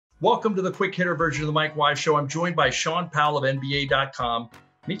Welcome to the quick hitter version of the Mike Wise Show. I'm joined by Shaun Powell of NBA.com.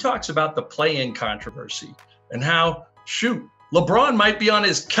 And he talks about the play-in controversy and how, LeBron might be on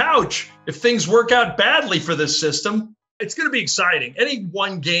his couch if things work out badly for this system. It's going to be exciting. Any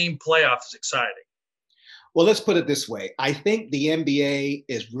one-game playoff is exciting. Well, let's put it this way. I think the NBA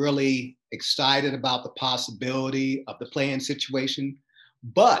is really excited about the possibility of the play-in situation.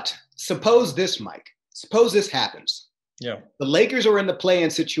 But suppose this, Mike. Suppose this happens. Yeah. The Lakers are in the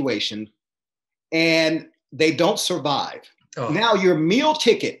play-in situation and they don't survive. Oh. Now your meal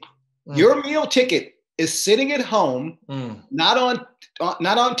ticket is sitting at home, not on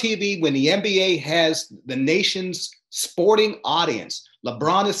TV when the NBA has the nation's sporting audience.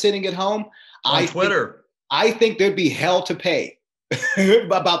 LeBron is sitting at home. On Twitter. I think there'd be hell to pay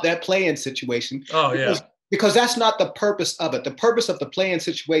about that play-in situation. Oh, yeah. Because that's not the purpose of it. The purpose of the play-in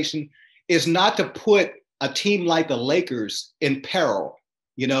situation is not to put a team like the Lakers in peril.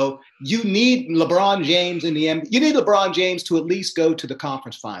 You know, you need LeBron James in the NBA. You need LeBron James to at least go to the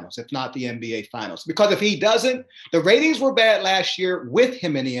conference finals, if not the NBA finals. Because if he doesn't, the ratings were bad last year with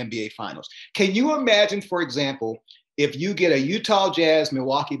him in the NBA finals. Can you imagine, for example, if you get a Utah Jazz,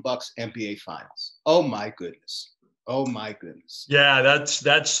 Milwaukee Bucks NBA finals? Oh my goodness. Oh my goodness. Yeah,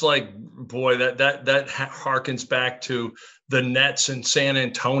 that's like, boy, that harkens back to the Nets in San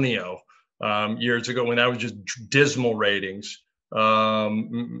Antonio years ago when that was just dismal ratings.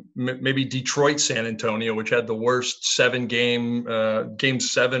 Maybe Detroit, San Antonio, which had the worst game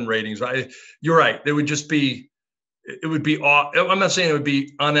 7 ratings. You're right. It would be, I'm not saying it would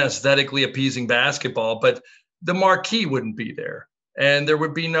be unaesthetically appeasing basketball, but the marquee wouldn't be there. And there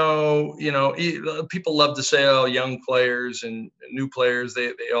would be no, people love to say, oh, young players and new players,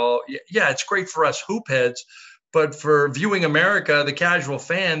 they all, yeah, it's great for us hoop heads. But for viewing America, the casual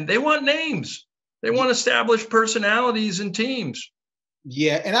fan, they want names. They want established personalities and teams.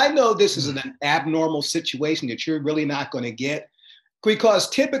 Yeah, and I know this is an abnormal situation that you're really not going to get, because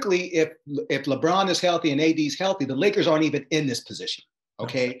typically if LeBron is healthy and AD is healthy, the Lakers aren't even in this position,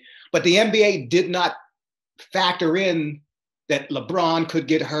 okay? But the NBA did not factor in that LeBron could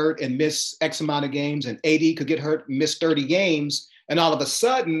get hurt and miss X amount of games and AD could get hurt and miss 30 games, and all of a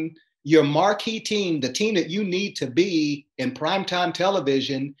sudden, your marquee team, the team that you need to be in primetime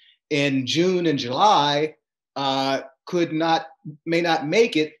television in June and July, may not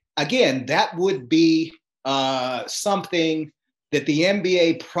make it. Again, that would be something that the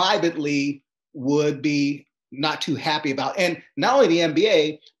NBA privately would be not too happy about. And not only the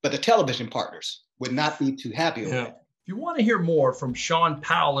NBA, but the television partners would not be too happy with it. If you want to hear more from Shaun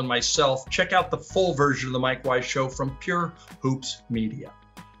Powell and myself, check out the full version of the Mike Wise Show from Pure Hoops Media.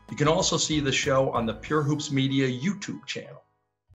 You can also see the show on the Pure Hoops Media YouTube channel.